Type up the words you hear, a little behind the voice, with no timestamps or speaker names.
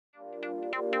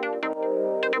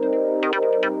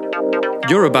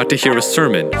You're about to hear a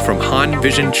sermon from Han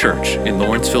Vision Church in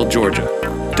Lawrenceville,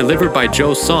 Georgia, delivered by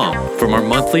Joe Song from our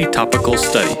monthly topical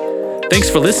study. Thanks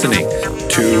for listening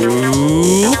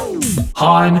to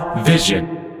Han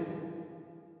Vision.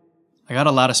 I got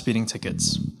a lot of speeding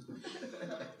tickets.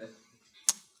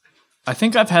 I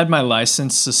think I've had my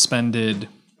license suspended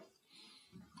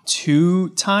 2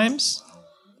 times,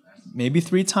 maybe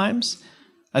 3 times.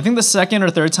 I think the second or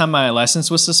third time my license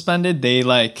was suspended,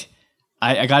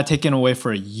 I got taken away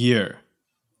for a year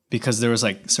because there was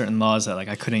certain laws that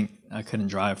I couldn't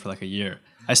drive for a year.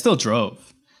 I still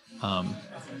drove. I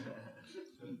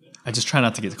just try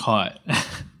not to get caught.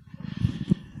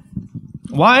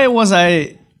 Why was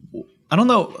I don't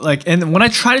know, and when I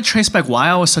try to trace back why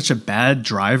I was such a bad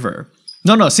driver.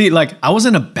 I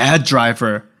wasn't a bad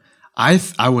driver.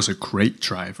 I was a great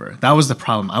driver. That was the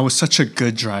problem. I was such a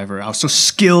good driver. I was so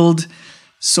skilled,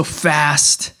 so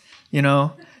fast,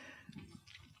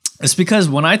 It's because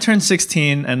when I turned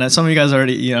 16, and some of you guys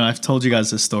already, I've told you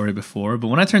guys this story before, but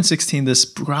when I turned 16,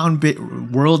 this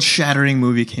world-shattering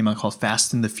movie came out called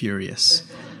Fast and the Furious.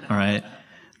 All right?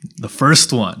 The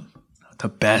first one. The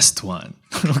best one.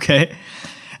 Okay?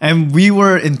 And we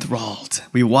were enthralled.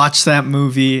 We watched that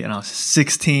movie, and I was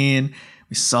 16.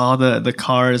 We saw the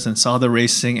cars and saw the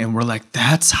racing, and we're like,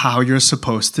 that's how you're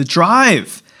supposed to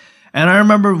drive. And I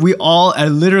remember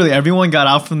everyone got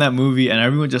out from that movie, and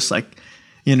everyone just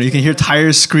you can hear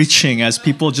tires screeching as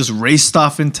people just raced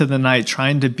off into the night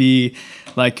trying to be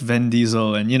like Vin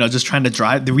Diesel and, just trying to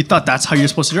drive. We thought that's how you're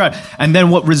supposed to drive. And then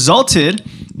what resulted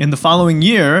in the following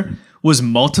year was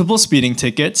multiple speeding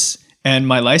tickets and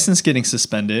my license getting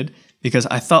suspended because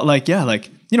I thought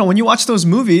when you watch those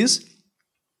movies,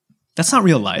 that's not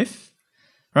real life,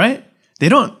 right? They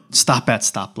don't stop at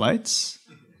stoplights.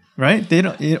 Right? They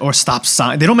don't, or stop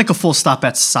sign. They don't make a full stop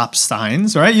at stop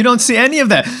signs, right? You don't see any of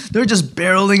that. They're just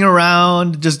barreling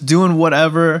around, just doing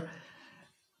whatever.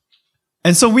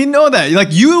 And so we know that.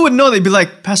 You would know, they'd be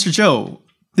like, Pastor Joe,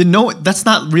 that's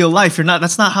not real life.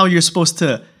 That's not how you're supposed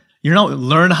to, you don't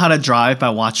learn how to drive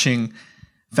by watching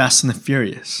Fast and the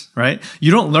Furious, right?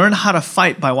 You don't learn how to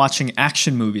fight by watching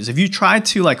action movies. If you try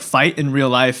to fight in real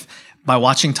life by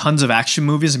watching tons of action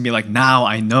movies and be like, now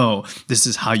I know this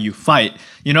is how you fight.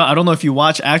 I don't know if you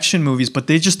watch action movies, but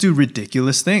they just do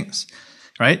ridiculous things,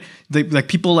 right?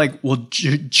 People will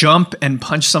jump and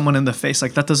punch someone in the face.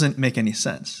 That doesn't make any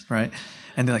sense, right?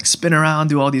 And they spin around,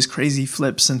 do all these crazy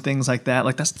flips and things like that.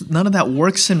 None of that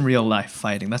works in real life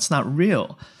fighting. That's not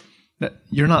real.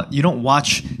 You don't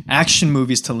watch action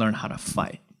movies to learn how to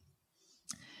fight.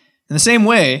 In the same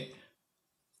way,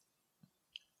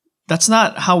 that's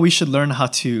not how we should learn how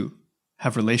to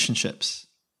have relationships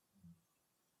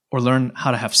or learn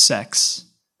how to have sex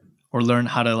or learn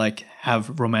how to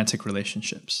have romantic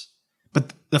relationships.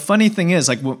 But the funny thing is,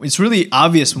 it's really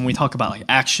obvious when we talk about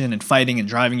action and fighting and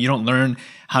driving, you don't learn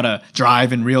how to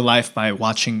drive in real life by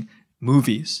watching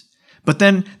movies. But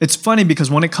then it's funny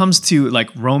because when it comes to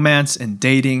romance and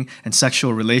dating and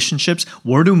sexual relationships,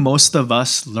 where do most of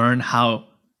us learn how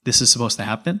this is supposed to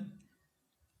happen?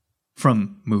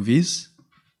 From movies,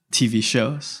 TV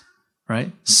shows,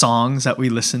 right? Songs that we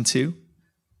listen to.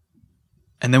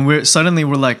 And then we're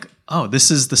like, oh,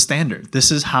 this is the standard. This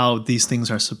is how these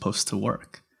things are supposed to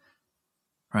work,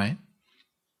 right?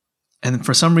 And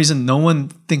for some reason, no one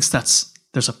thinks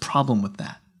there's a problem with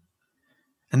that.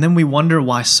 And then we wonder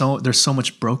why there's so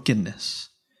much brokenness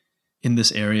in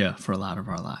this area for a lot of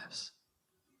our lives.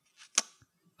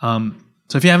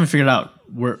 So if you haven't figured out,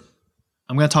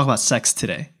 I'm going to talk about sex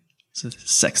today. It's a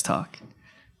sex talk.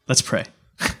 Let's pray.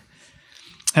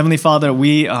 Heavenly Father,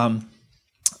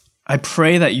 I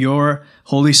pray that your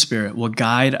Holy Spirit will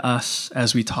guide us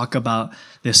as we talk about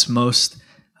this most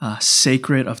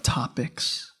sacred of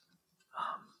topics.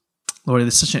 Lord,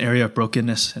 it's such an area of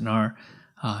brokenness in our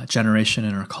generation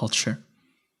and our culture.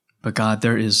 But God,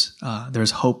 there's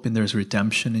hope and there's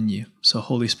redemption in you. So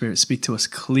Holy Spirit, speak to us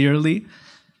clearly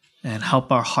and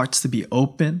help our hearts to be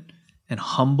open and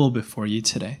humble before you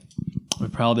today. We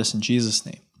pray all this in Jesus'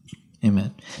 name.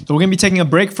 Amen. So we're going to be taking a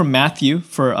break from Matthew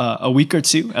for a week or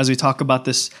two as we talk about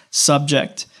this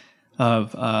subject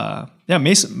of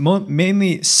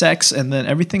mainly sex and then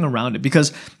everything around it.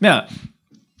 Because,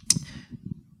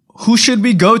 who should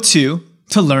we go to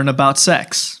learn about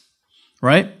sex,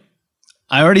 right?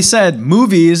 I already said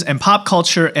movies and pop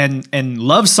culture and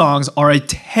love songs are a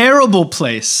terrible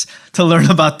place to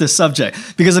learn about this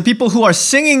subject because the people who are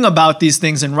singing about these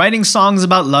things and writing songs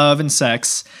about love and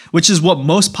sex, which is what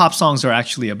most pop songs are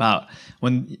actually about.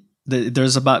 When I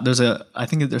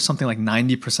think there's something like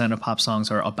 90% of pop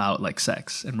songs are about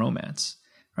sex and romance,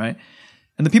 right?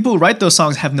 And the people who write those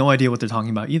songs have no idea what they're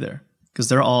talking about either, because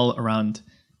they're all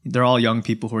young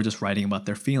people who are just writing about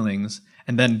their feelings.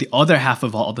 And then the other half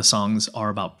of all the songs are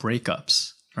about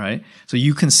breakups, right? So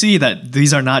you can see that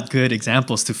these are not good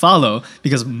examples to follow,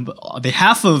 because the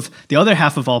other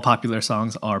half of all popular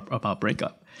songs are about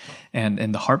breakup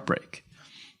and the heartbreak.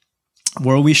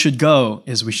 Where we should go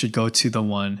is we should go to the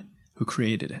one who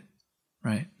created it,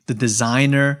 right? The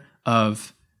designer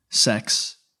of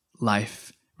sex, life,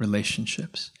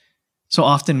 relationships. So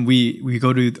often we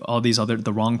go to all these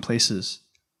the wrong places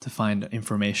to find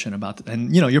information about it.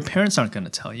 And your parents aren't going to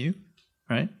tell you,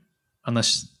 right?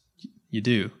 Unless you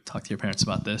do talk to your parents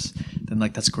about this, then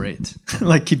that's great.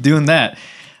 Keep doing that.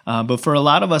 But for a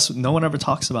lot of us, no one ever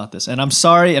talks about this. And I'm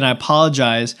sorry, and I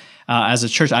apologize. As a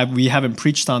church, we haven't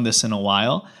preached on this in a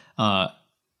while.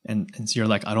 And so you're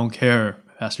like, I don't care,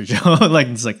 Pastor Joe.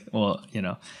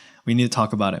 Well, we need to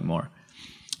talk about it more.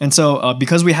 And so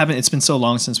because it's been so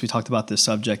long since we talked about this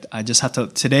subject, I just have to,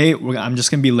 today, I'm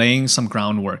just going to be laying some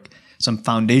groundwork, some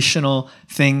foundational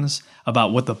things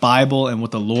about what the Bible and what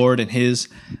the Lord and His,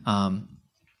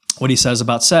 what He says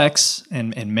about sex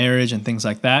and marriage and things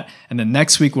like that. And then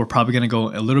next week, we're probably going to go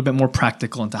a little bit more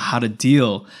practical into how to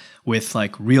deal with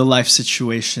real life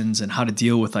situations and how to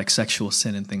deal with sexual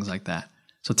sin and things like that.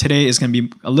 So today is going to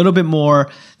be a little bit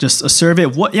more just a survey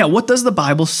of what does the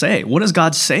Bible say? What does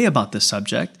God say about this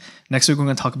subject? Next week, we're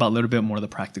going to talk about a little bit more of the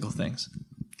practical things.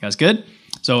 You guys good?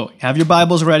 So have your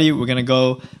Bibles ready. We're going to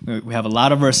go. We have a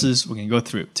lot of verses we're going to go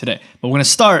through today. But we're going to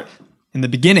start in the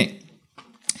beginning.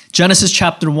 Genesis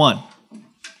chapter 1.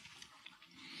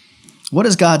 What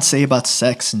does God say about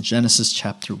sex in Genesis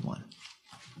chapter 1?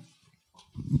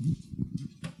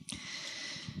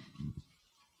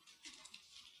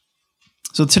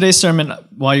 So today's sermon,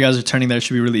 while you guys are turning there, it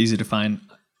should be really easy to find.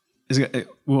 We're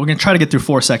going to try to get through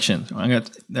 4 sections where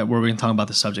we're going to talk about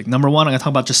the subject. Number 1, I'm going to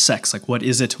talk about just sex. What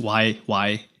is it?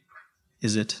 Why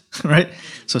is it? Right?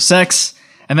 So sex.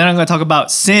 And then I'm going to talk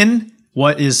about sin.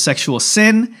 What is sexual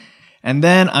sin? And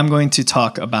then I'm going to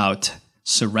talk about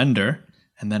surrender.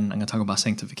 And then I'm going to talk about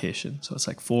sanctification. So it's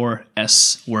 4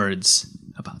 S words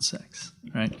about sex.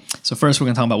 Right? So first, we're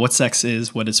going to talk about what sex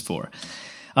is, what it's for.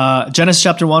 Genesis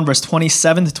chapter 1, verse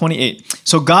 27 to 28.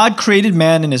 So God created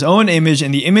man in His own image.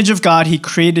 In the image of God, He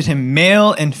created him,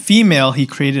 male and female, He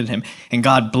created him. And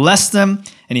God blessed them,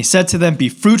 and He said to them, be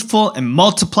fruitful and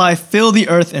multiply, fill the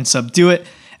earth and subdue it,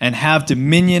 and have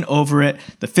dominion over it,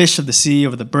 the fish of the sea,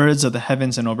 over the birds of the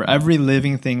heavens, and over every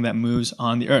living thing that moves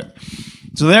on the earth.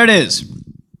 So there it is.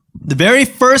 The very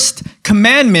first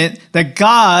commandment that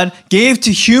God gave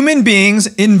to human beings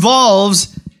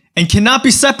involves and cannot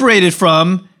be separated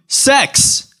from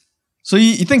sex. So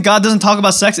you think God doesn't talk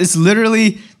about sex? It's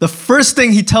literally the first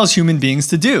thing He tells human beings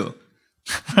to do,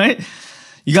 right?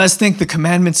 You guys think the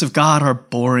commandments of God are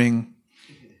boring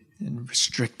and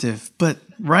restrictive, but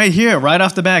right here, right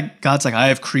off the bat, God's I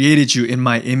have created you in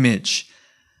my image.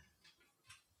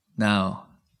 Now,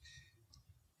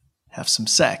 have some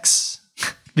sex.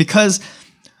 Because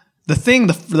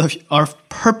our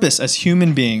purpose as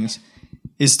human beings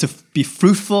is to be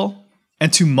fruitful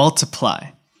and to multiply,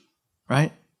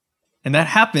 right? And that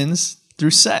happens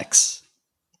through sex.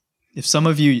 If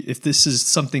this is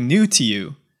something new to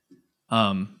you,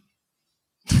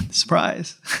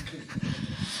 surprise,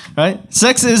 right?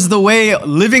 Sex is the way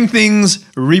living things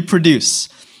reproduce.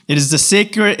 It's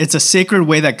a sacred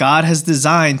way that God has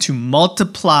designed to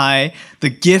multiply the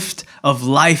gift of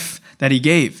life that He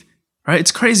gave, right?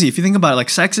 It's crazy. If you think about it,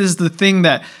 sex is the thing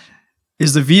that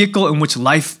is the vehicle in which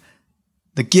life,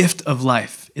 the gift of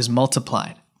life, is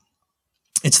multiplied.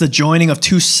 It's the joining of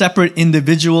 2 separate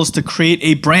individuals to create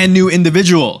a brand new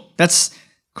individual. That's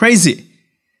crazy.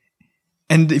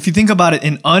 And if you think about it,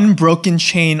 an unbroken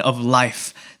chain of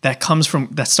life that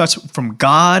starts from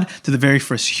God to the very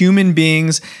first human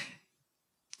beings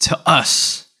to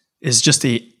us is just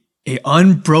a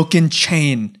unbroken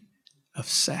chain of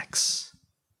sex.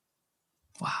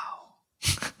 Wow.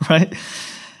 Right?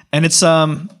 And it's,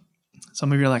 some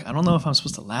of you are I don't know if I'm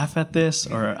supposed to laugh at this,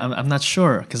 or I'm not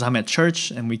sure, because I'm at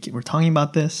church and we're talking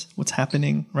about this, what's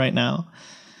happening right now.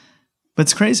 But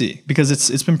it's crazy, because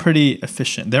it's been pretty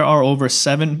efficient. There are over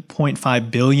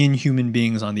 7.5 billion human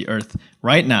beings on the earth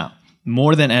right now,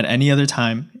 more than at any other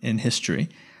time in history.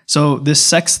 So this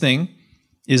sex thing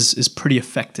is pretty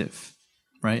effective,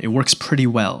 right? It works pretty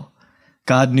well.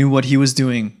 God knew what He was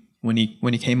doing when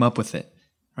he came up with it,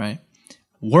 right?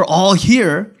 We're all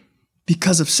here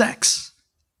because of sex.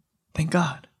 Thank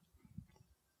God.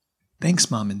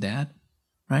 Thanks, Mom and Dad,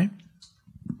 right?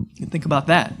 You can think about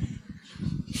that.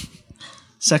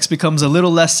 Sex becomes a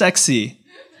little less sexy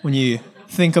when you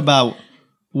think about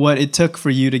what it took for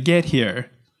you to get here.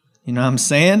 You know what I'm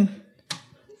saying?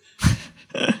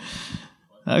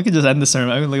 I could just end the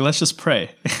sermon. Let's just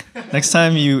pray. Next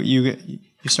time you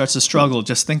start to struggle,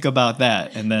 just think about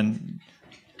that, and then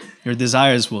your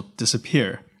desires will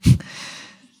disappear.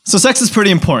 So sex is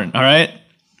pretty important, all right?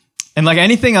 And like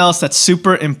anything else that's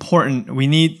super important, we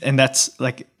need, and that's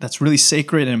really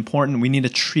sacred and important, we need to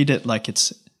treat it like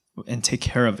it's, and take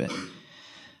care of it.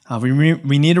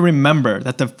 We need to remember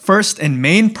that the first and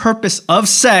main purpose of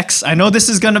sex, I know this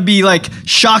is going to be like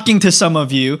shocking to some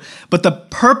of you, but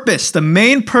the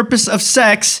main purpose of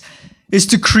sex is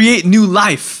to create new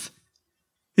life,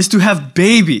 is to have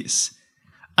babies.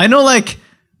 I know like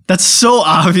that's so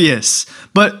obvious,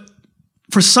 but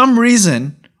for some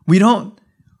reason,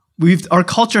 our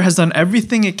culture has done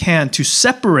everything it can to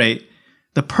separate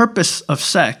the purpose of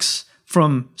sex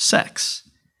from sex,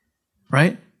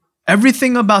 right?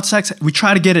 Everything about sex, we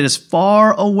try to get it as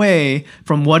far away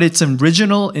from what its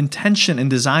original intention and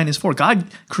design is for. God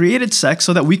created sex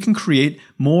so that we can create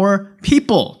more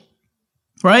people,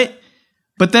 right?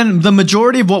 But then the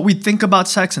majority of what we think about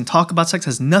sex and talk about sex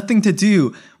has nothing to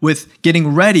do with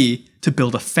getting ready to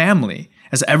build a family. It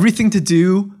has everything to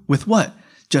do with what?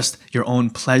 Just your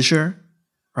own pleasure,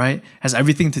 right? Has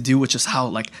everything to do with just how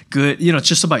like good, it's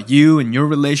just about you and your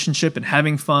relationship and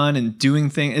having fun and doing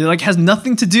things. It like has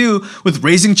nothing to do with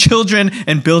raising children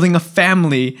and building a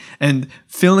family and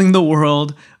filling the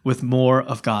world with more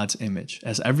of God's image. It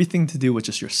has everything to do with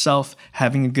just yourself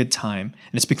having a good time.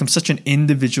 And it's become such an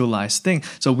individualized thing.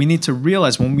 So we need to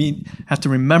realize when we have to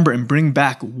remember and bring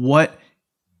back what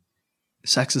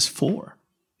sex is for.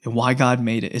 And why God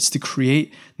made it. It's to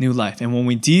create new life. And when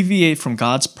we deviate from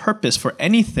God's purpose for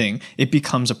anything, it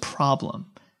becomes a problem.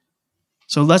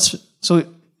 So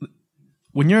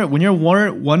when you're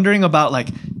wondering about like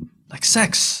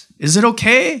sex, is it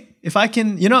okay if I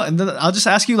can, and then I'll just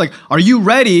ask you, like, are you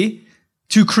ready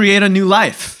to create a new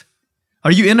life?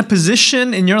 Are you in a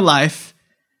position in your life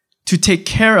to take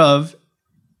care of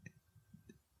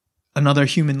another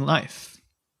human life?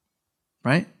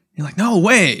 Right? You're like, no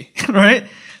way, right?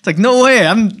 It's like, no way,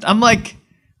 I'm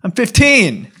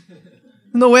 15. There's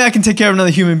no way I can take care of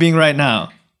another human being right now.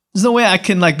 There's no way I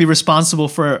can like be responsible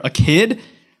for a kid.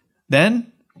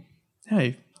 Then, hey,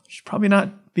 you should probably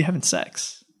not be having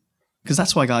sex. Because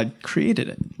that's why God created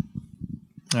it.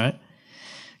 All right?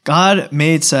 God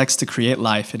made sex to create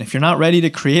life. And if you're not ready to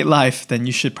create life, then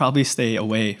you should probably stay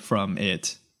away from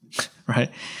it. Right?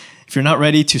 If you're not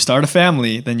ready to start a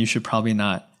family, then you should probably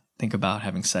not think about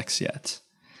having sex yet.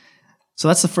 So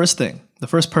that's the first thing. The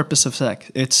first purpose of sex.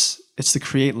 It's to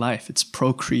create life. It's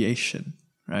procreation,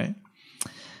 right?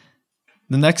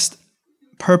 The next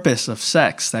purpose of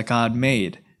sex that God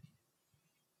made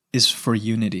is for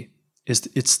unity.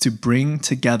 It's to bring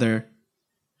together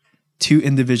two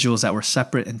individuals that were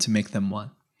separate and to make them one.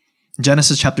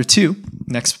 Genesis chapter 2,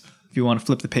 next, if you want to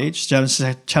flip the page,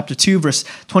 Genesis chapter 2, verse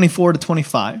 24 to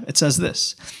 25, it says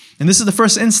this. And this is the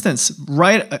first instance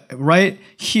right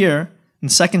here. In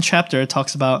the second chapter, it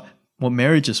talks about what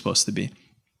marriage is supposed to be.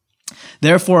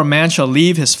 Therefore, a man shall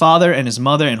leave his father and his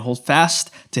mother and hold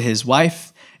fast to his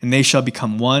wife, and they shall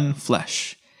become one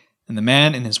flesh. And the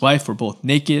man and his wife were both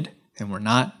naked and were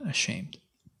not ashamed.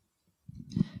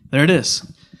 There it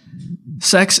is.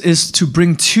 Sex is to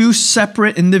bring two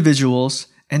separate individuals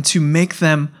and to make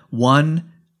them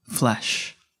one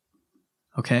flesh.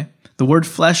 Okay? The word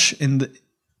flesh in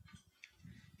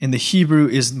the Hebrew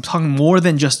is talking more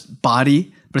than just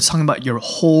body, but it's talking about your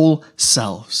whole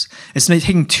selves. It's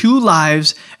taking two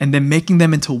lives and then making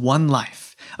them into one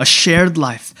life, a shared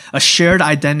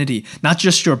identity. Not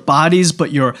just your bodies,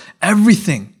 but your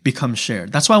everything becomes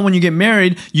shared. That's why when you get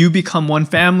married, you become one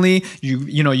family.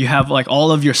 You have like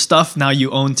all of your stuff now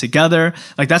you own together.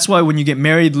 Like that's why when you get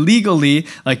married legally,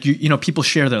 like people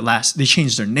share they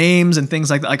change their names and things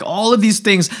like that. Like all of these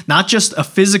things, not just a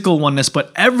physical oneness,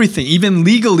 but everything. Even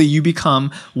legally, you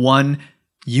become one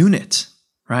unit,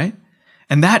 right?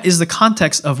 And that is the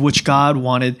context of which God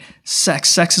wanted sex.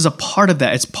 Sex is a part of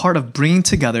that. It's part of bringing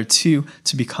together two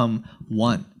to become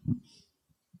one,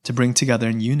 to bring together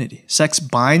in unity. Sex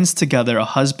binds together a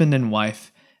husband and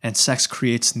wife, and sex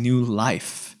creates new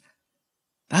life.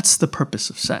 That's the purpose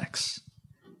of sex.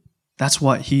 That's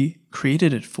what he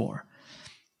created it for.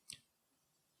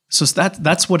 So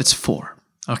that's what it's for,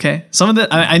 okay?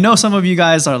 I know some of you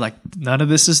guys are like, none of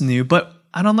this is new, but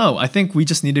I don't know. I think we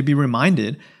just need to be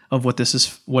reminded of what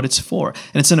it's for.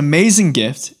 And it's an amazing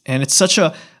gift, and it's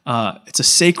it's a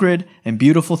sacred and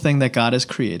beautiful thing that God has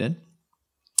created.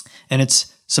 And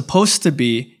it's supposed to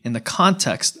be in the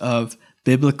context of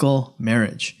biblical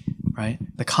marriage, right?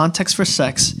 The context for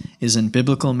sex is in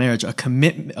biblical marriage, a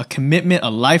commitment,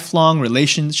 a lifelong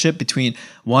relationship between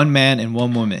one man and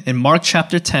one woman. In Mark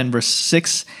chapter 10, verse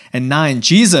 6 and 9,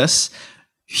 Jesus,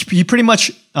 he pretty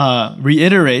much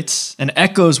reiterates and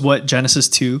echoes what Genesis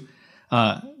 2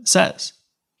 says.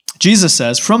 Jesus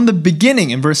says, from the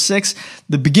beginning, in verse 6,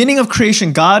 the beginning of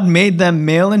creation, God made them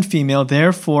male and female.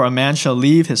 Therefore, a man shall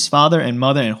leave his father and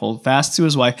mother and hold fast to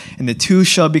his wife, and the two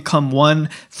shall become one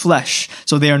flesh.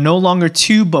 So they are no longer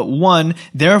two, but one.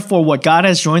 Therefore, what God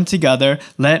has joined together,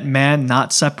 let man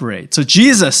not separate. So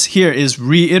Jesus here is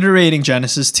reiterating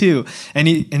Genesis 2. And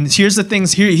here's the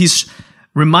things here. He's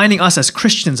reminding us as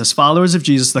Christians, as followers of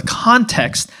Jesus, the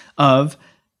context of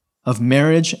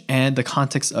marriage and the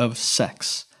context of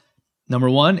sex. Number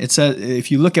one, it says,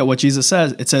 if you look at what Jesus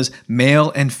says, it says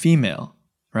male and female,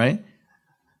 right?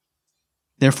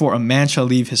 Therefore, a man shall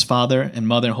leave his father and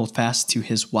mother and hold fast to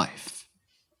his wife.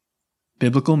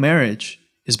 Biblical marriage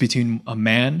is between a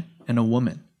man and a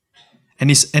woman.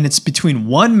 And it's between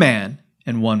one man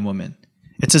and one woman.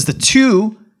 It says the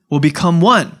two will become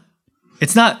one.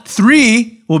 It's not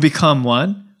 3 will become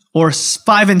one or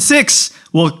 5 and 6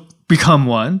 will become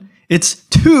one. It's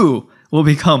 2 will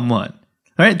become one.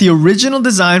 Right? The original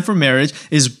design for marriage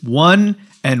is 1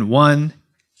 and 1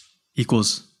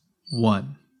 equals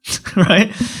 1.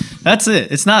 Right? That's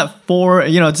it. It's not 4,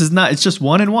 it's just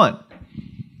 1 and 1.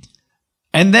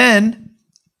 And then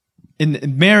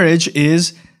in marriage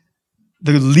is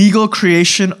the legal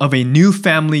creation of a new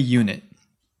family unit.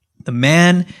 The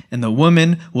man and the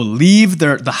woman will leave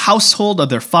the household of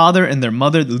their father and their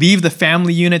mother, leave the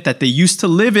family unit that they used to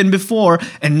live in before,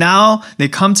 and now they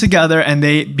come together and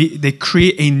they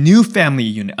create a new family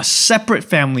unit, a separate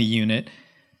family unit.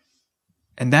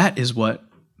 And that is what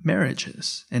marriage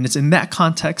is. And it's in that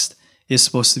context is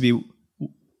supposed to be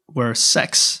where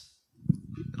sex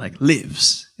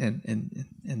lives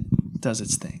and does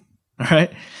its thing. All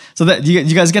right? So that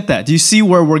you guys get that? Do you see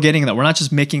where we're getting that? We're not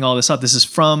just making all this up. This is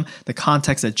from the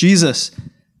context that Jesus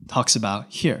talks about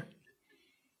here.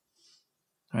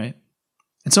 Right?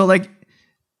 And so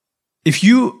if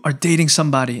you are dating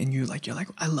somebody and you're like,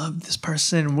 I love this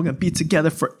person and we're going to be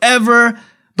together forever,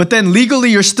 but then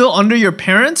legally you're still under your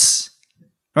parents,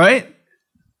 right?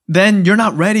 Then you're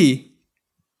not ready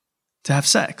to have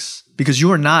sex because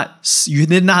you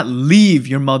did not leave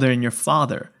your mother and your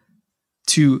father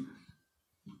to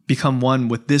become one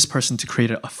with this person to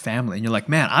create a family. And you're like,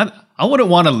 man, I wouldn't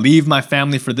want to leave my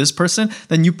family for this person.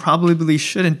 Then you probably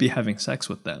shouldn't be having sex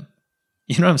with them.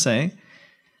 You know what I'm saying?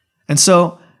 And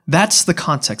so that's the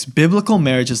context. Biblical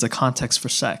marriage is the context for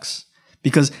sex.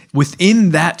 Because within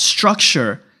that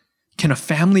structure, can a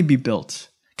family be built?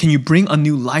 Can you bring a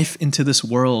new life into this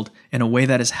world in a way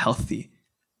that is healthy?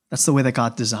 That's the way that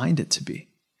God designed it to be,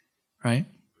 right?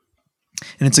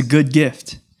 And it's a good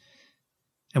gift.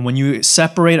 And when you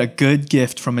separate a good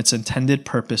gift from its intended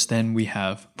purpose, then we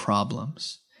have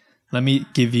problems. Let me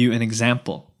give you an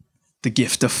example. The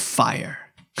gift of fire,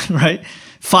 right?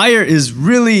 Fire is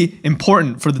really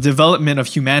important for the development of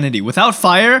humanity. Without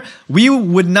fire, we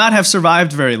would not have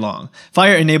survived very long.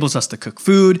 Fire enables us to cook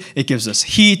food. It gives us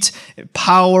heat,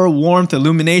 power, warmth,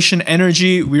 illumination,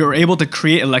 energy. We are able to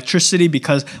create electricity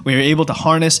because we are able to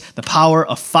harness the power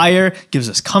of fire. It gives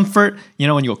us comfort.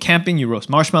 When you go camping, you roast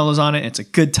marshmallows on it. It's a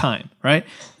good time, right?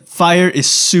 Fire is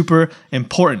super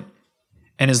important.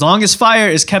 And as long as fire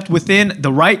is kept within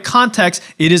the right context,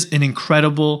 it is an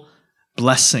incredible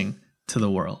blessing to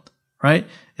the world, right?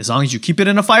 As long as you keep it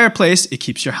in a fireplace, it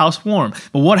keeps your house warm.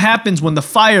 But what happens when the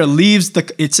fire leaves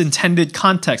its intended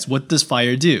context? What does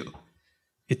fire do?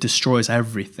 It destroys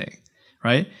everything,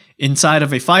 right? Inside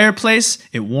of a fireplace,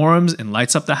 it warms and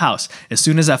lights up the house. As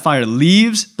soon as that fire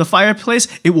leaves the fireplace,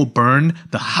 it will burn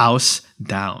the house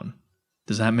down.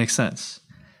 Does that make sense?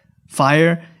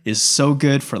 Fire is so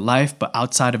good for life, but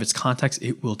outside of its context,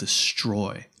 it will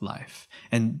destroy life.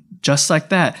 And just like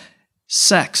that,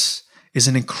 sex is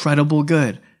an incredible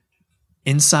good.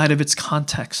 Inside of its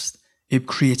context, it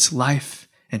creates life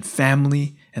and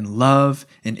family and love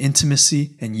and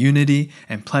intimacy and unity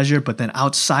and pleasure. But then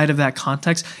outside of that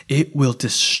context, it will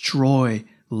destroy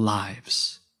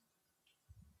lives.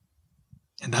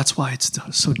 And that's why it's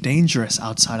so dangerous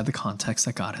outside of the context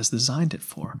that God has designed it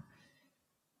for.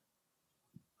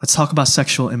 Let's talk about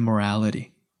sexual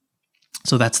immorality.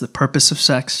 So that's the purpose of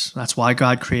sex. That's why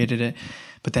God created it.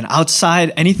 But then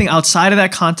anything outside of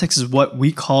that context is what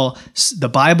the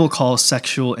Bible calls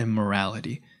sexual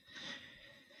immorality.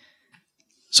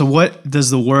 So what does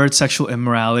the word sexual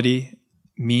immorality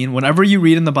mean? Whenever you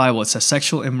read in the Bible, it says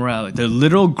sexual immorality. The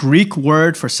literal Greek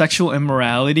word for sexual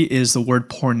immorality is the word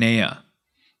porneia.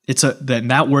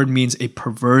 That word means a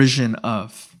perversion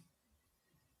of.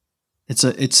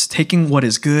 It's taking what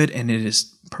is good and it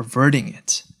is perverting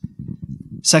it.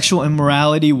 Sexual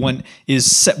immorality when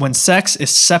sex is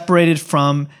separated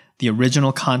from the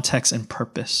original context and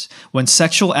purpose. When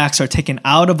sexual acts are taken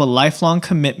out of a lifelong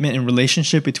commitment and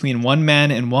relationship between one man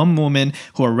and one woman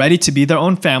who are ready to be their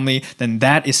own family, then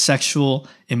that is sexual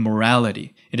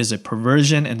immorality. It is a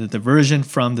perversion and a diversion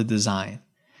from the design.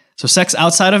 So sex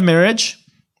outside of marriage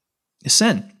is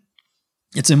sin.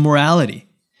 It's immorality.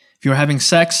 If you're having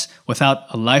sex without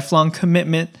a lifelong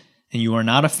commitment and you are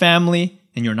not a family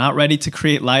and you're not ready to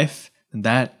create life, then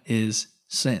that is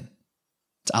sin.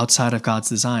 It's outside of God's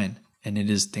design, and it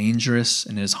is dangerous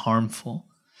and it is harmful.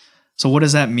 So what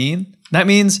does that mean? That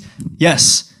means,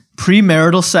 yes,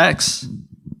 premarital sex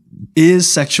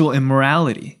is sexual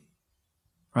immorality,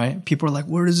 right? People are like,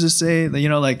 where does this say? In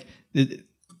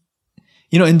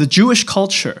the Jewish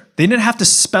culture, they didn't have to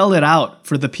spell it out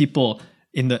for the people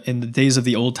in the days of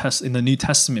in the New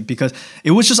Testament, because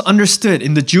it was just understood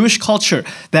in the Jewish culture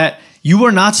that you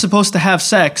were not supposed to have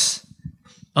sex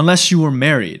unless you were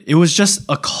married. It was just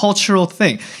a cultural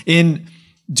thing. In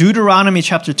Deuteronomy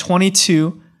chapter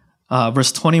 22,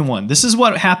 verse 21, this is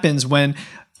what happens when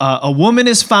a woman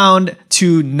is found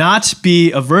to not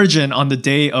be a virgin on the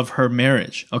day of her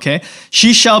marriage, okay?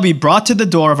 She shall be brought to the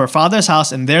door of her father's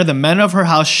house, and there the men of her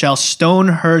house shall stone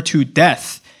her to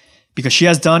death, because she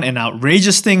has done an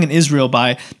outrageous thing in Israel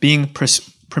by being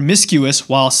promiscuous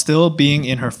while still being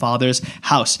in her father's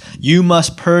house. You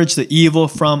must purge the evil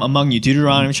from among you.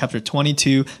 Deuteronomy chapter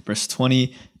 22, verse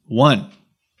 21.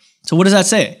 So what does that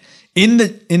say? In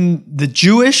the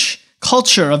Jewish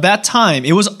culture of that time,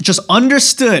 it was just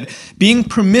understood being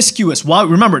promiscuous.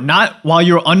 Remember, not while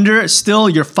you're under still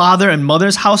your father and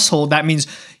mother's household. That means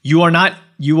you're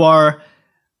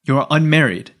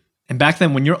unmarried. And back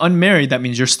then, when you're unmarried, that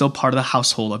means you're still part of the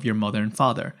household of your mother and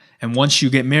father. And once you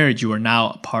get married, you are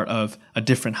now a part of a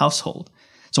different household.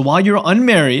 So while you're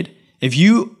unmarried, if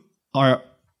you are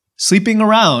sleeping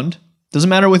around, doesn't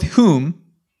matter with whom,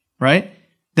 right?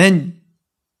 Then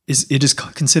it is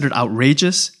considered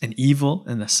outrageous and evil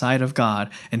in the sight of God.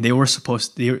 And they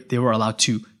were allowed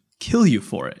to kill you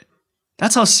for it.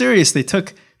 That's how serious they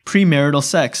took premarital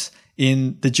sex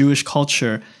in the Jewish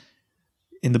culture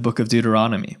in the book of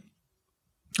Deuteronomy.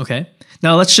 Okay,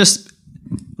 now let's just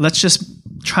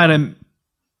try to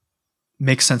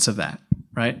make sense of that,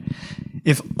 right?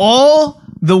 If all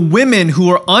the women who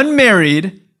were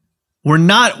unmarried were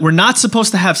not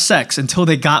supposed to have sex until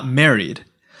they got married,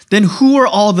 then who are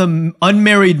all the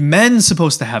unmarried men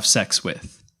supposed to have sex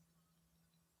with?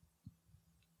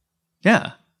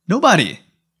 Yeah, nobody.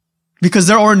 Because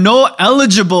there are no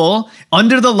eligible,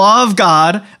 under the law of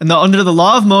God and under the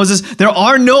law of Moses, there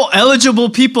are no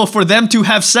eligible people for them to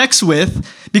have sex with,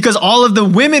 because all of the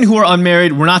women who are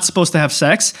unmarried were not supposed to have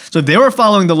sex. So if they were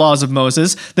following the laws of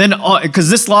Moses, then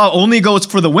because this law only goes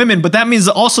for the women, but that means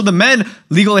also the men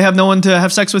legally have no one to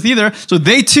have sex with either. So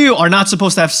they too are not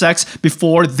supposed to have sex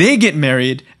before they get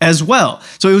married as well.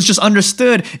 So it was just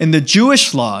understood in the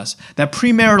Jewish laws that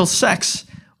premarital sex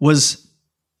was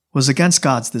against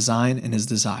God's design and his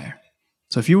desire.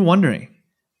 So if you were wondering,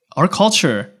 our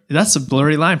culture, that's a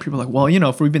blurry line. People are like, well,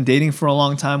 if we've been dating for a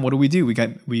long time, what do? We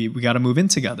got to move in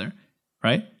together,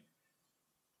 right?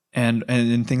 And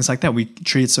things like that. We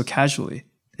treat it so casually.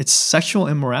 It's sexual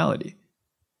immorality.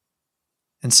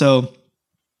 And so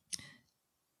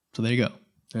there you go.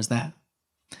 There's that.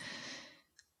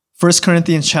 1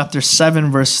 Corinthians chapter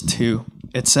 7, verse 2,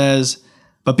 it says,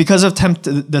 but because of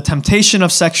the temptation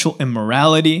of sexual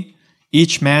immorality,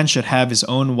 each man should have his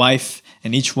own wife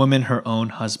and each woman her own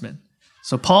husband.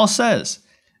 So Paul says,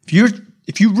 if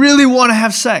you really want to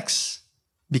have sex,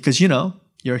 because you're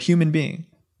a human being,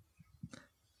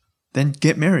 then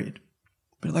get married.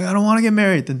 But I don't want to get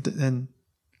married, then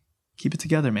keep it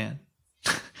together, man.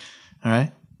 All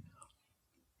right?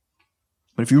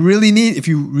 But if you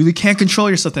really can't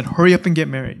control yourself, then hurry up and get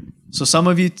married. So some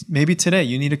of you, maybe today,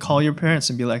 you need to call your parents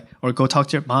and be like, or go talk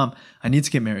to your mom, I need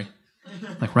to get married.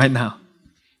 Like right now.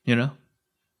 The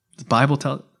Bible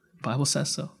says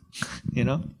so.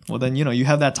 Well then, you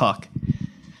have that talk.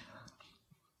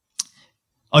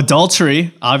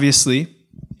 Adultery, obviously,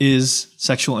 is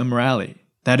sexual immorality.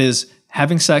 That is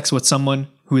having sex with someone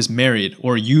who is married,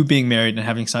 or you being married and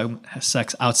having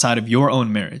sex outside of your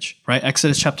own marriage, right?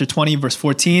 Exodus chapter 20, verse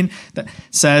 14, that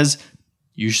says,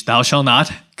 thou shalt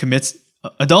not commit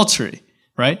adultery,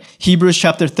 right? Hebrews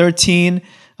chapter 13,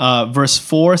 verse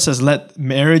 4 says, let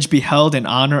marriage be held in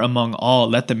honor among all.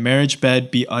 Let the marriage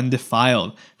bed be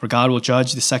undefiled, for God will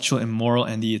judge the sexual immoral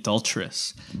and the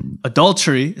adulterous.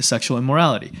 Adultery is sexual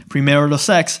immorality. Premarital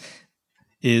sex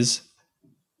is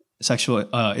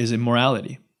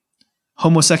immorality.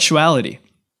 Homosexuality,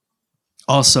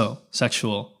 also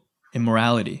sexual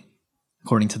immorality,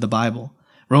 according to the Bible.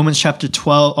 Romans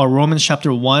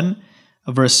chapter 1,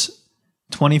 verse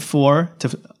 24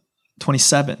 to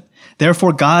 27.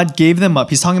 Therefore, God gave them up.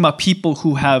 He's talking about people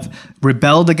who have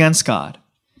rebelled against God.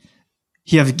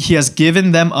 He has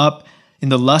given them up in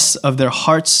the lusts of their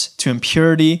hearts to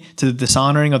impurity, to the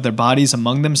dishonoring of their bodies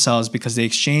among themselves, because they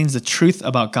exchanged the truth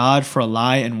about God for a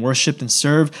lie and worshipped and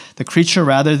served the creature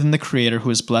rather than the Creator, who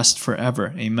is blessed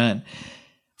forever. Amen.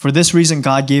 For this reason,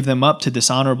 God gave them up to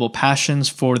dishonorable passions,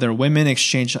 for their women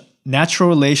exchanged natural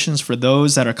relations for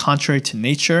those that are contrary to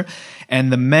nature.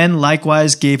 And the men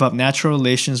likewise gave up natural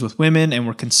relations with women and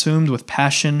were consumed with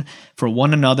passion for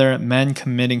one another, men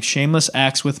committing shameless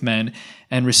acts with men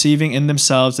and receiving in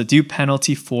themselves the due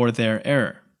penalty for their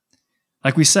error.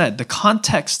 Like we said, the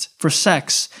context for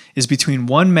sex is between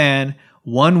one man,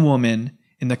 one woman,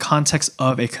 in the context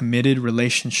of a committed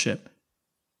relationship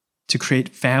to create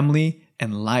family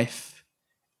and life,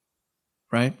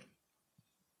 right?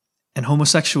 And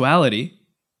homosexuality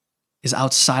is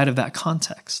outside of that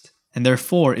context, and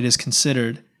therefore it is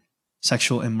considered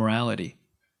sexual immorality.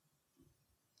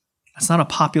 That's not a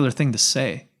popular thing to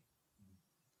say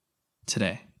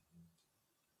today.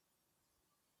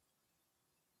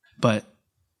 But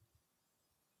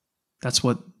that's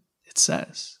what it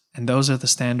says, and those are the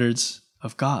standards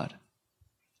of God.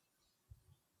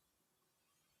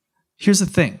 Here's the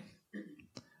thing.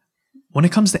 When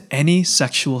it comes to any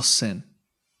sexual sin,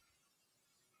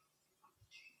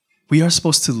 we are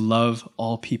supposed to love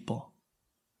all people,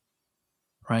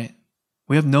 right?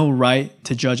 We have no right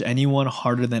to judge anyone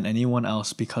harder than anyone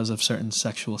else because of certain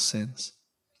sexual sins.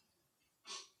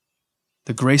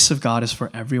 The grace of God is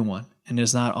for everyone, and it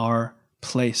is not our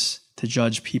place to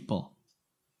judge people.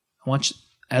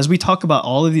 As we talk about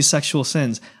all of these sexual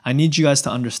sins, I need you guys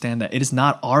to understand that it is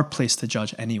not our place to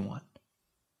judge anyone.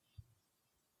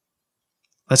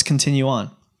 Let's continue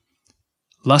on.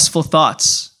 Lustful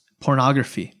thoughts,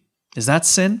 pornography. Is that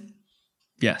sin?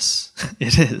 Yes,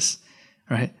 it is,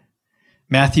 right?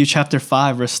 Matthew chapter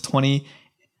 5, verse 28.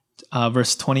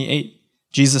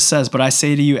 Jesus says, but I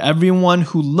say to you, everyone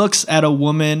who looks at a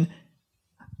woman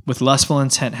with lustful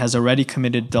intent has already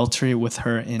committed adultery with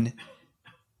her in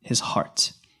his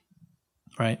heart,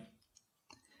 right?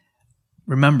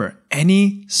 Remember,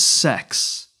 any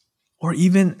sex or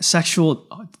even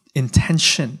sexual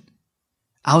intention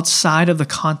outside of the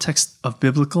context of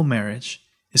biblical marriage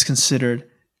is considered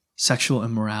sexual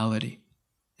immorality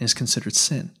and is considered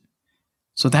sin.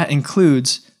 So that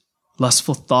includes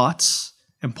lustful thoughts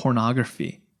and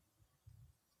pornography.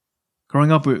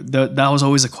 Growing up, that was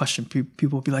always a question.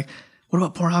 People would be like, what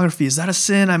about pornography? Is that a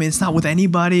sin? I mean, it's not with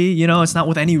anybody, it's not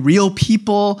with any real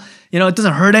people. It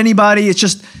doesn't hurt anybody. It's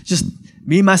just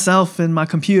me, myself, and my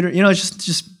computer.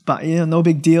 No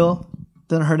big deal.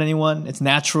 Doesn't hurt anyone. It's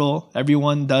natural.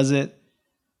 Everyone does it.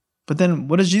 But then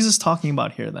what is Jesus talking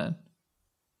about here then?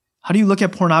 How do you look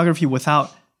at pornography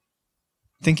without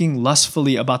thinking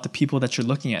lustfully about the people that you're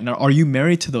looking at? Now, are you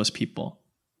married to those people?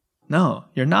 No,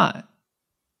 you're not.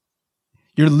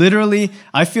 You're literally,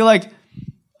 I feel like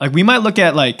we might look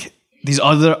at like these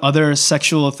other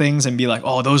sexual things and be like,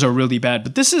 oh, those are really bad.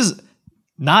 But this is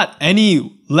not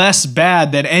any less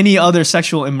bad than any other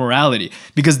sexual immorality.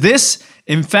 Because this,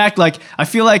 in fact, I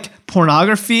feel like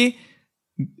pornography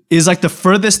is like the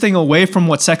furthest thing away from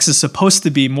what sex is supposed to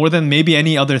be more than maybe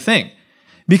any other thing.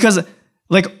 Because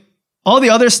all the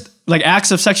other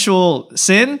acts of sexual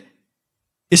sin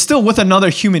is still with another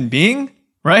human being,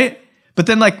 right? But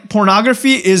then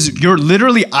pornography is you're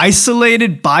literally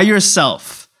isolated by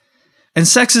yourself. And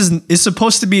sex is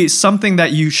supposed to be something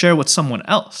that you share with someone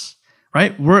else,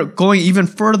 right? We're going even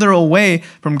further away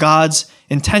from God's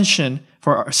intention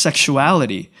for our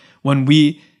sexuality when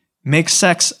we make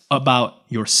sex about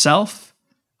yourself,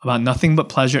 about nothing but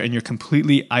pleasure, and you're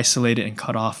completely isolated and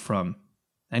cut off from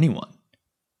anyone,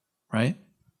 right?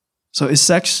 So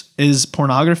is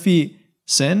pornography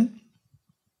sin?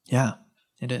 Yeah,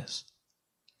 it is.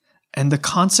 And the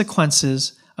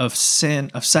consequences of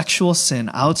sin, of sexual sin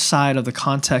outside of the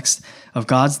context of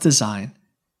God's design,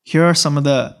 here are some of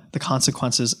the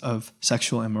consequences of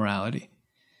sexual immorality.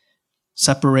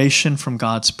 Separation from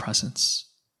God's presence.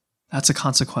 That's a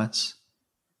consequence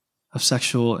of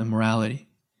sexual immorality.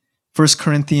 1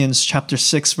 Corinthians chapter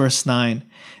 6, verse 9,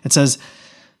 it says,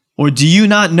 Or do you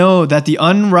not know that the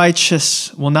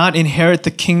unrighteous will not inherit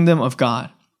the kingdom of God?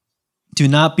 Do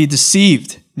not be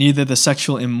deceived. Neither the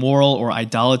sexual immoral or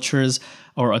idolaters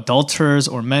or adulterers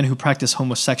or men who practice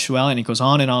homosexuality, and he goes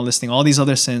on and on listing all these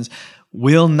other sins,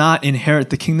 will not inherit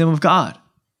the kingdom of God.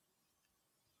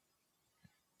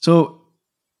 So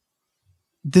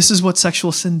this is what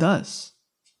sexual sin does.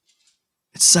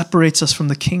 It separates us from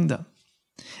the kingdom.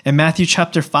 In Matthew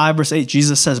chapter 5, verse 8,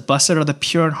 Jesus says, "Blessed are the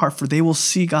pure in heart, for they will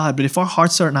see God." But if our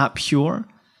hearts are not pure,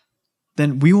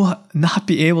 then we will not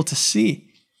be able to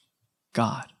see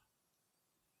God.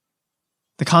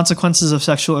 The consequences of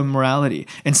sexual immorality.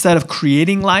 Instead of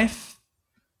creating life,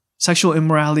 sexual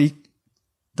immorality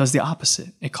does the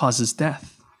opposite. It causes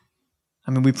death.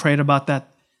 I mean, we prayed about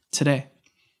that today.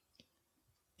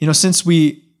 You know, since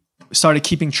we started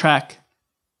keeping track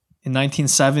in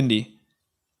 1970,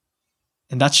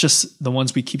 and that's just the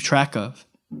ones we keep track of,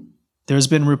 there's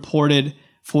been reported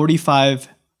 45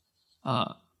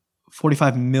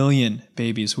 million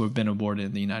babies who have been aborted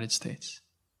in the United States.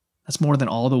 That's more than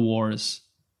all the wars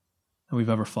that we've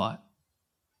ever fought.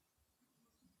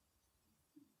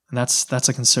 And that's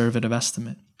a conservative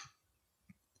estimate.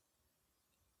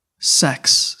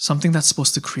 Sex, something that's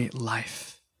supposed to create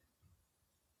life.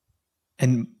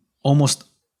 And almost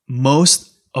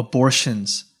most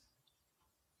abortions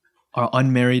are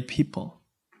unmarried people,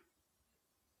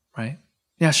 right?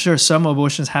 Yeah, sure, some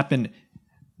abortions happen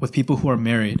with people who are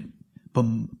married, but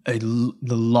the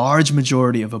large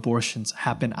majority of abortions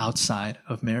happen outside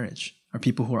of marriage, or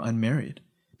people who are unmarried.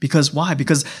 Because why?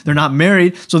 Because they're not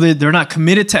married, so they're not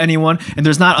committed to anyone, and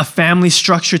there's not a family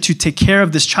structure to take care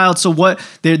of this child. So what?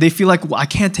 They feel like, well, I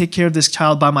can't take care of this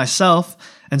child by myself,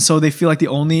 and so they feel like the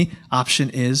only option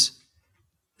is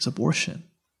abortion,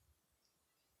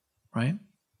 right?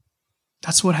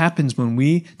 That's what happens when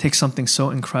we take something so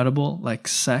incredible like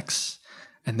sex,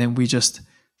 and then we just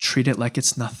treat it like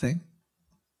it's nothing,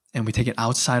 and we take it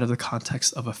outside of the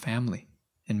context of a family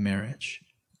and marriage.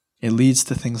 It leads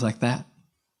to things like that.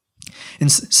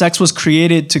 And sex was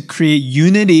created to create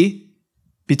unity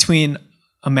between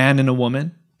a man and a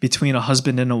woman, between a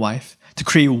husband and a wife, to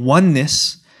create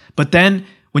oneness. But then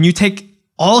when you take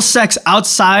all sex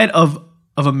outside of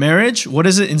a marriage, what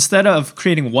is it? Instead of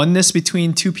creating oneness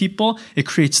between two people, it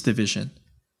creates division.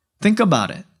 Think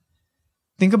about it.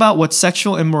 Think about what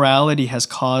sexual immorality has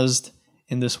caused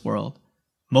in this world.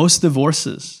 Most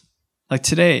divorces, like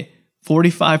today,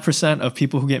 45% of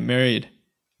people who get married,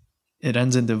 it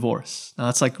ends in divorce. Now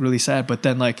that's like really sad, but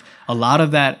then like a lot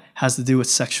of that has to do with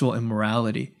sexual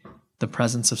immorality, the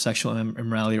presence of sexual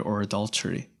immorality or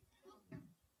adultery.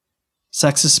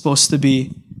 Sex is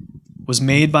was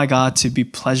made by God to be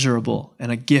pleasurable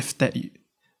and a gift that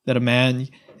a man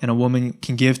and a woman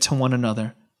can give to one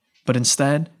another. But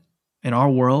instead, in our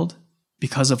world,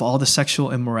 because of all the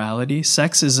sexual immorality,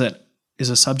 sex is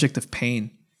a subject of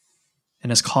pain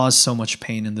and has caused so much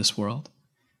pain in this world.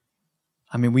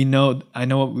 I mean, I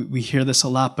know we hear this a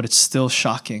lot, but it's still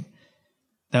shocking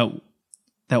that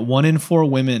 1 in 4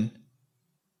 women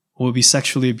will be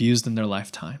sexually abused in their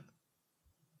lifetime.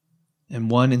 And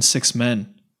 1 in 6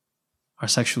 men are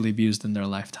sexually abused in their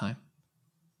lifetime.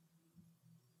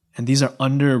 And these are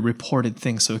underreported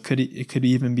things, so it could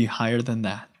even be higher than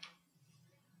that.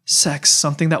 Sex,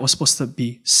 something that was supposed to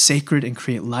be sacred and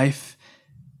create life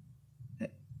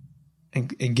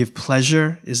and give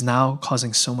pleasure, is now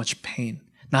causing so much pain.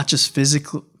 Not just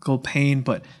physical pain,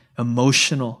 but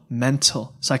emotional,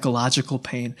 mental, psychological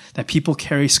pain, that people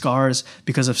carry scars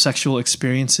because of sexual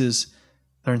experiences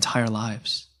their entire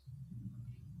lives.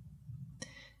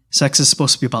 Sex is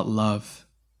supposed to be about love,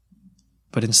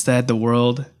 but instead the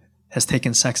world has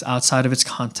taken sex outside of its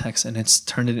context and it's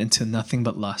turned it into nothing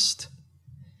but lust.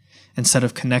 Instead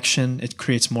of connection, it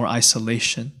creates more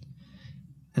isolation.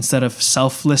 Instead of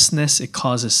selflessness, it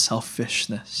causes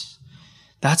selfishness.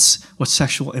 That's what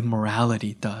sexual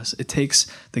immorality does. It takes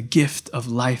the gift of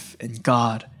life and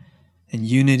God and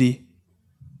unity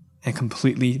and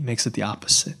completely makes it the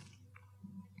opposite.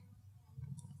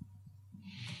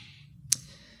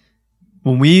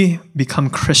 When we become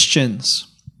Christians,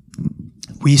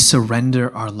 we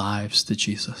surrender our lives to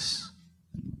Jesus.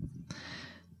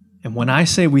 And when I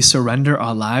say we surrender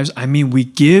our lives, I mean we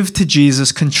give to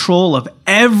Jesus control of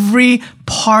every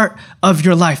part of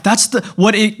your life. That's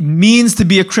what it means to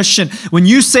be a Christian. When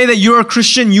you say that you're a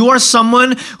Christian, you are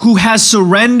someone who has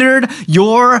surrendered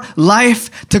your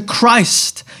life to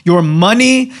Christ. Your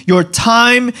money, your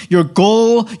time, your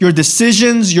goal, your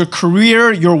decisions, your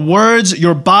career, your words,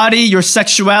 your body, your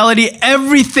sexuality,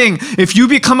 everything. If you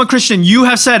become a Christian, you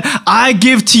have said, I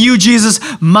give to you, Jesus,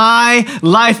 my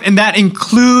life. And that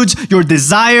includes your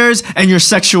desires and your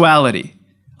sexuality.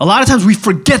 A lot of times we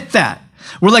forget that.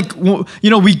 We're like,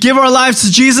 we give our lives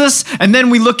to Jesus, and then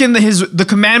we look into the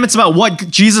commandments about what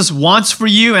Jesus wants for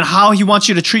you and how he wants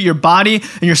you to treat your body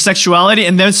and your sexuality.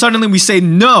 And then suddenly we say,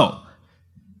 no.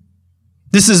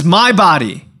 This is my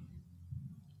body.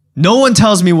 No one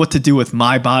tells me what to do with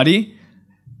my body.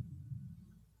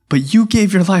 But you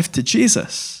gave your life to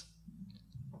Jesus.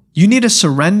 You need to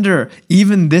surrender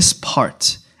even this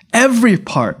part, every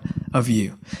part of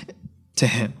you, to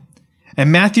him. In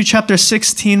Matthew chapter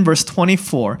 16, verse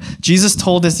 24, Jesus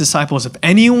told his disciples, if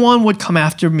anyone would come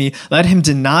after me, let him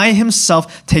deny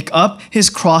himself, take up his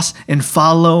cross, and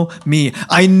follow me.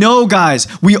 I know, guys,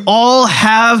 we all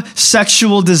have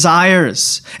sexual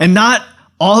desires, and not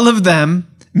all of them,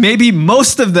 maybe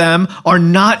most of them, are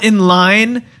not in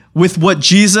line with what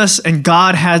Jesus and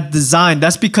God had designed.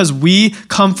 That's because we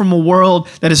come from a world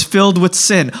that is filled with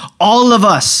sin. All of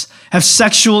us have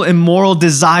sexual immoral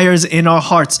desires in our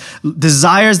hearts,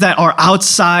 desires that are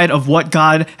outside of what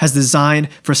God has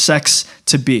designed for sex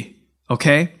to be,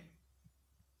 okay?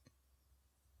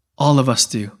 All of us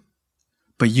do.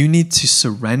 But you need to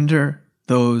surrender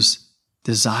those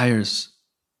desires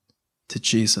to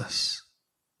Jesus,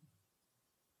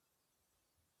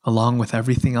 along with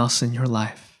everything else in your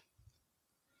life.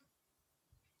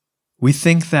 We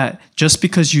think that just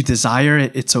because you desire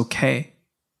it, it's okay.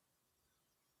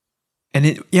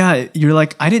 And you're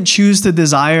like, I didn't choose to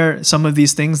desire some of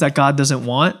these things that God doesn't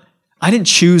want. I didn't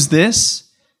choose this.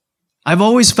 I've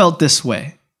always felt this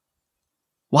way.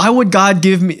 Why would God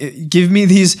give me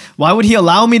these? Why would he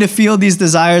allow me to feel these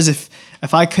desires if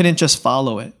I couldn't just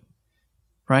follow it?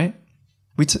 Right?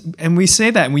 We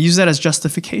say that and we use that as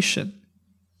justification.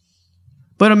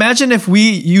 But imagine if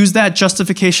we use that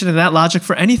justification and that logic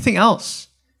for anything else.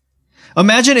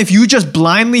 Imagine if you just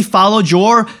blindly followed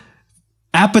your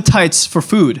appetites for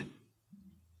food.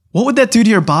 What would that do to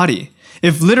your body?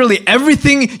 If literally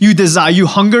everything you desire, you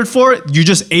hungered for, you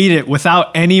just ate it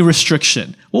without any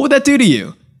restriction. What would that do to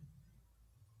you?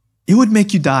 It would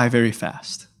make you die very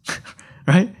fast,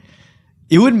 right?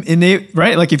 It would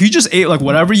right? Like if you just ate like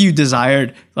whatever you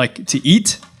desired like to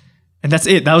eat, and that's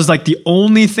it. That was like the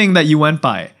only thing that you went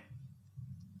by.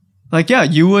 Like, yeah,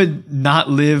 you would not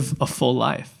live a full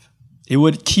life. It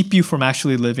would keep you from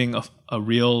actually living a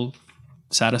real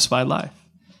satisfied life.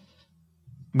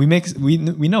 We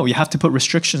know you have to put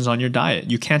restrictions on your diet.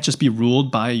 You can't just be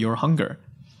ruled by your hunger.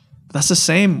 But that's the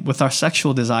same with our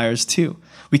sexual desires too.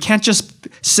 We can't just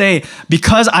say,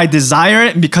 because I desire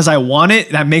it and because I want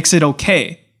it, that makes it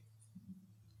okay.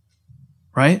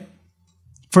 Right?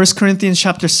 1 Corinthians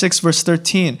chapter 6, verse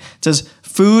 13 says,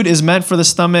 food is meant for the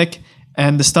stomach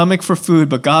and the stomach for food,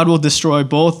 but God will destroy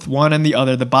both one and the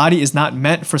other. The body is not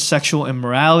meant for sexual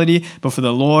immorality, but for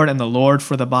the Lord, and the Lord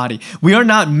for the body. We are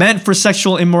not meant for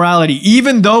sexual immorality,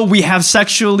 even though we have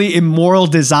sexually immoral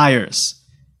desires.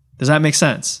 Does that make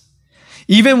sense?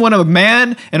 Even when a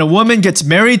man and a woman gets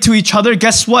married to each other,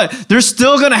 guess what? They're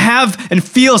still going to have and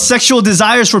feel sexual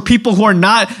desires for people who are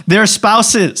not their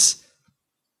spouses.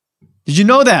 Did you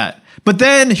know that? But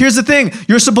then here's the thing.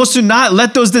 You're supposed to not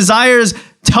let those desires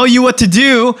tell you what to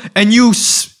do, and you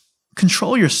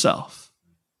control yourself.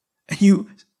 And you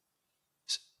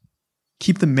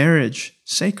keep the marriage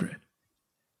sacred.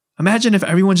 Imagine if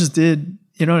everyone just did,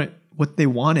 what they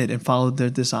wanted and followed their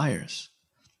desires.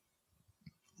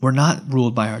 We're not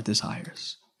ruled by our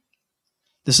desires.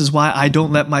 This is why I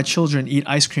don't let my children eat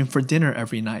ice cream for dinner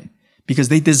every night. Because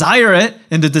they desire it,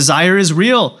 and the desire is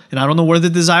real. And I don't know where the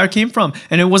desire came from.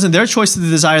 And it wasn't their choice to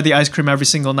desire the ice cream every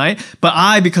single night. But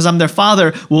I, because I'm their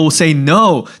father, will say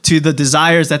no to the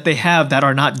desires that they have that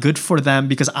are not good for them,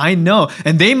 because I know.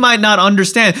 And they might not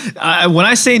understand. When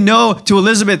I say no to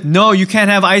Elizabeth, no, you can't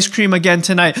have ice cream again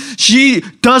tonight, she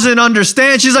doesn't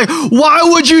understand. She's like, why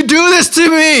would you do this to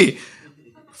me?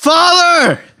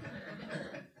 Father!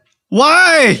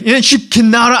 Why?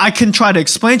 And I can try to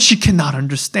explain. She cannot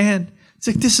understand. It's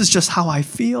like, this is just how I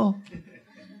feel.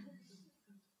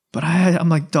 But I'm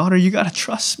like, daughter, you got to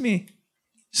trust me.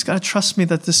 You just got to trust me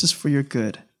that this is for your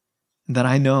good and that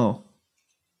I know.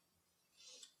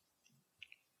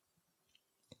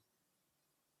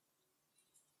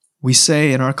 We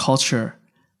say in our culture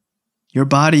Your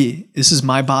body, this is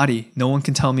my body. No one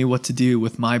can tell me what to do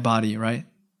with my body, right?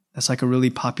 That's like a really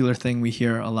popular thing we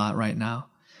hear a lot right now.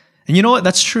 And you know what?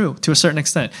 That's true to a certain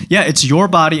extent. Yeah, it's your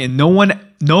body and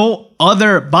no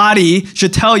other body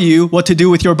should tell you what to do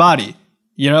with your body.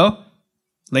 You know?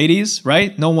 Ladies,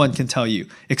 right? No one can tell you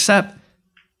except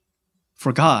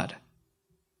for God.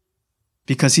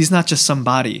 Because he's not just some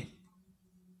body.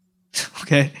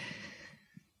 Okay?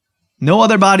 No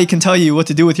other body can tell you what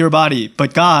to do with your body,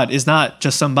 but God is not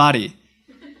just some body.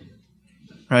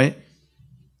 Right?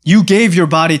 You gave your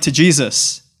body to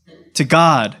Jesus, to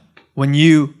God, when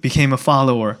you became a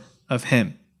follower of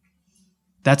him.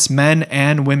 That's men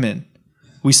and women.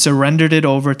 We surrendered it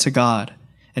over to God,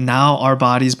 and now our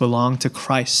bodies belong to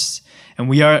Christ. And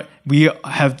we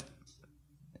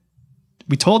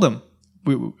told him,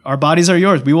 our bodies are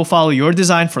yours. We will follow your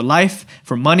design for life,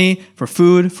 for money, for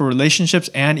food, for relationships,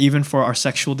 and even for our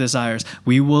sexual desires.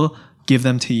 We will give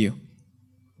them to you.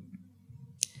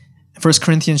 1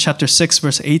 Corinthians chapter 6,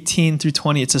 verse 18 through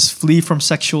 20, it says, flee from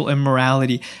sexual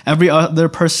immorality. Every other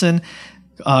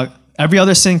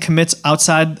sin commits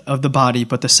outside of the body,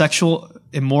 but the sexual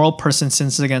immoral person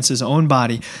sins against his own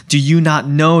body. Do you not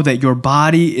know that your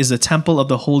body is a temple of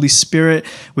the Holy Spirit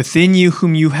within you,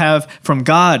 whom you have from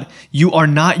God? You are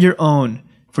not your own,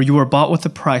 for you were bought with a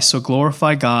price, so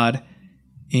glorify God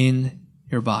in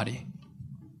your body.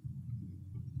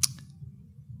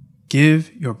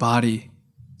 Give your body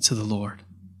to the Lord.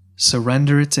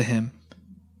 Surrender it to him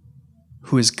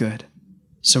who is good.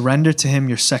 Surrender to him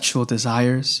your sexual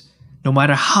desires, no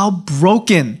matter how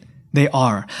broken they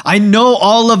are. I know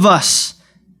all of us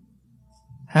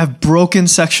have broken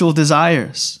sexual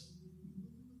desires.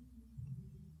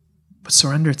 But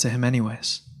surrender it to him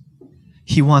anyways.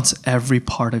 He wants every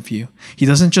part of you. He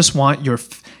doesn't just want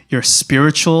your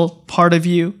spiritual part of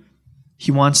you.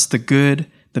 He wants the good,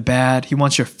 the bad. He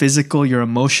wants your physical, your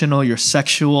emotional, your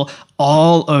sexual,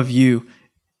 all of you.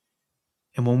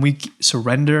 And when we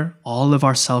surrender all of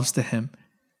ourselves to him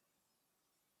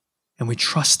and we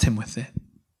trust him with it,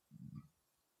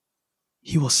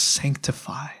 he will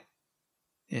sanctify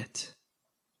it.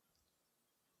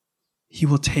 He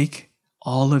will take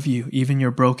all of you, even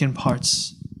your broken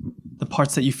parts, the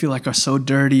parts that you feel like are so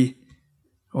dirty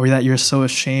or that you're so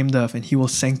ashamed of, and he will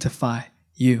sanctify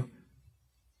you.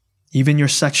 Even your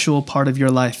sexual part of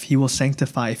your life, he will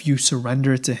sanctify if you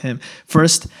surrender it to him. 1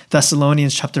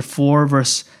 Thessalonians chapter 4,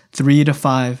 verse 3 to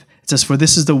 5. It says, for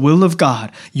this is the will of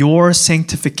God, your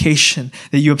sanctification,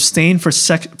 that you abstain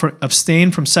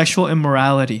from sexual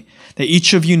immorality, that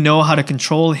each of you know how to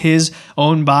control his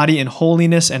own body in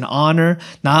holiness and honor,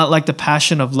 not like the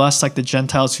passion of lust like the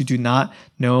Gentiles who do not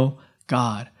know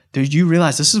God. Do you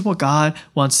realize this is what God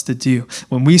wants to do?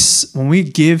 When we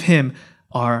give him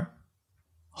our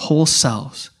whole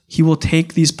selves, he will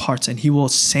take these parts and he will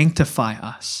sanctify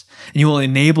us. And he will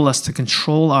enable us to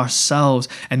control ourselves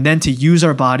and then to use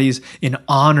our bodies in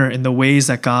honor in the ways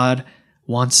that God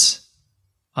wants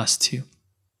us to.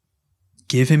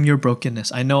 Give him your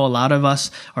brokenness. I know a lot of us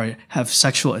have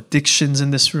sexual addictions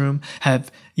in this room,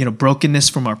 have brokenness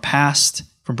from our past,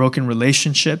 from broken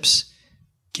relationships.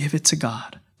 Give it to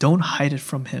God. Don't hide it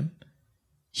from him.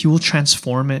 He will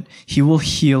transform it. He will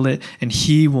heal it, and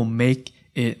he will make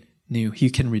it new. He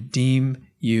can redeem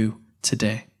you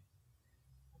today.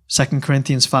 2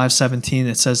 Corinthians 5:17,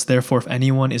 it says, therefore, if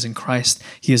anyone is in Christ,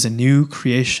 he is a new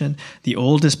creation. The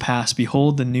old is past.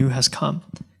 Behold, the new has come.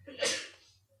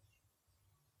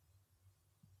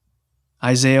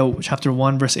 Isaiah chapter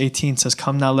 1, verse 18 says,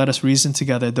 come now, let us reason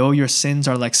together. Though your sins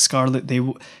are like scarlet, they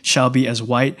shall be as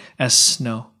white as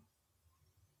snow.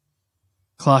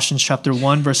 Colossians chapter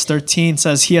 1, verse 13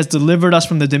 says, he has delivered us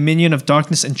from the dominion of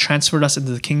darkness and transferred us into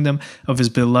the kingdom of his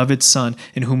beloved Son,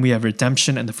 in whom we have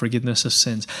redemption and the forgiveness of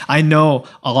sins. I know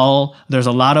there's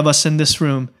a lot of us in this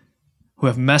room who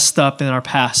have messed up in our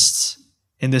pasts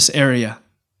in this area.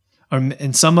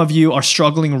 And some of you are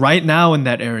struggling right now in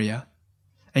that area.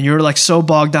 And you're like so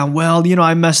bogged down. Well,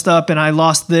 I messed up and I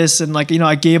lost this and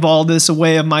I gave all this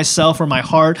away of myself or my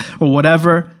heart or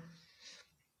whatever.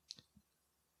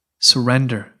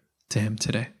 Surrender to him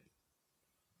today.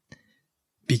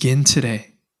 Begin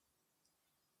today.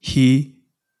 He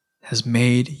has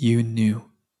made you new.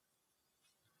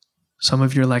 Some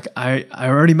of you are like, I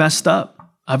already messed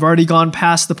up. I've already gone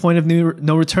past the point of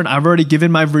no return. I've already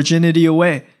given my virginity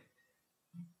away.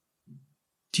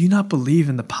 Do you not believe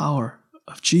in the power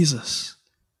of Jesus?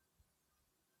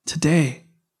 Today,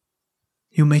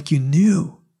 he'll make you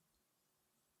new.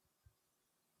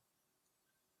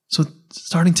 So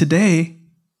starting today,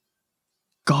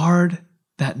 guard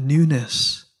that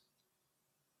newness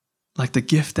like the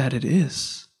gift that it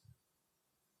is.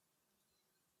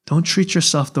 Don't treat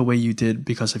yourself the way you did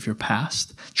because of your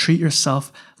past. Treat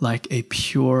yourself like a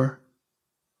pure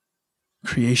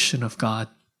creation of God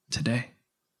today.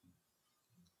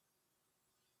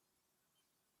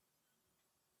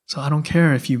 So I don't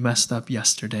care if you messed up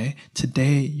yesterday.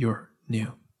 Today you're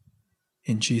new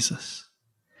in Jesus.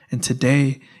 And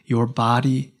today your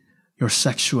body, your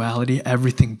sexuality,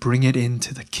 everything, bring it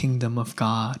into the kingdom of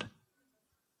God.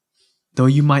 Though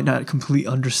you might not completely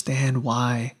understand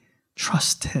why,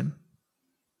 trust Him.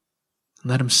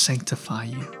 And let Him sanctify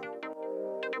you.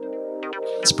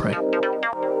 Let's pray.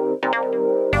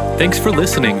 Thanks for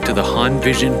listening to the Han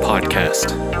Vision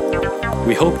podcast.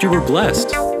 We hope you were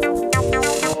blessed.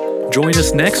 Join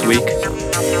us next week.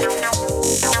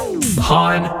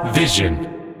 Han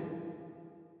Vision.